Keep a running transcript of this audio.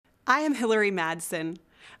I am Hillary Madsen.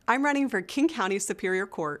 I'm running for King County Superior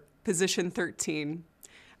Court, position 13.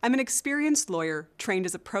 I'm an experienced lawyer trained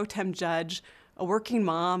as a pro tem judge, a working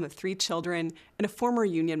mom of 3 children, and a former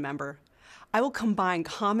union member. I will combine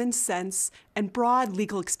common sense and broad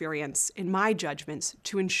legal experience in my judgments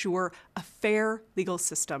to ensure a fair legal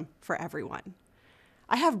system for everyone.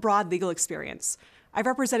 I have broad legal experience. I've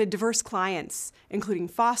represented diverse clients, including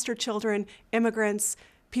foster children, immigrants,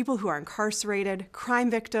 people who are incarcerated, crime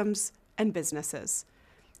victims, and businesses.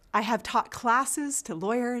 I have taught classes to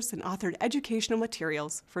lawyers and authored educational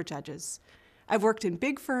materials for judges. I've worked in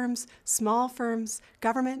big firms, small firms,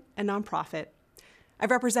 government, and nonprofit. I've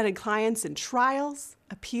represented clients in trials,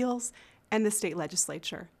 appeals, and the state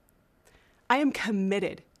legislature. I am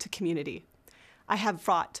committed to community. I have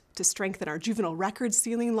fought to strengthen our juvenile record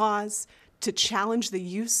sealing laws, to challenge the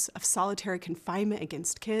use of solitary confinement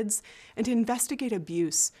against kids, and to investigate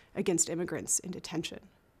abuse against immigrants in detention.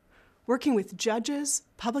 Working with judges,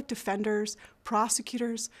 public defenders,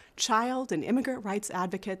 prosecutors, child and immigrant rights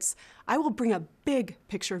advocates, I will bring a big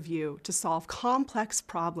picture view to solve complex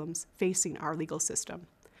problems facing our legal system.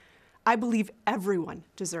 I believe everyone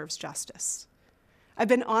deserves justice. I've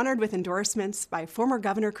been honored with endorsements by former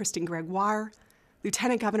Governor Christine Gregoire,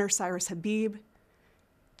 Lieutenant Governor Cyrus Habib,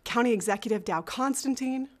 County Executive Dow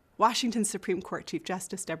Constantine, Washington Supreme Court Chief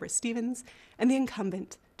Justice Deborah Stevens, and the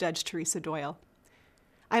incumbent Judge Teresa Doyle.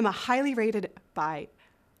 I'm highly rated by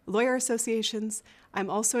lawyer associations. I'm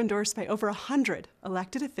also endorsed by over 100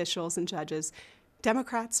 elected officials and judges,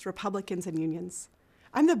 Democrats, Republicans, and unions.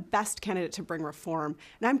 I'm the best candidate to bring reform,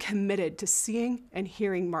 and I'm committed to seeing and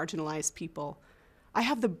hearing marginalized people. I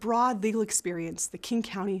have the broad legal experience the King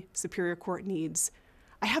County Superior Court needs.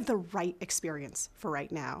 I have the right experience for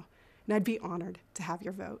right now, and I'd be honored to have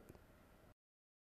your vote.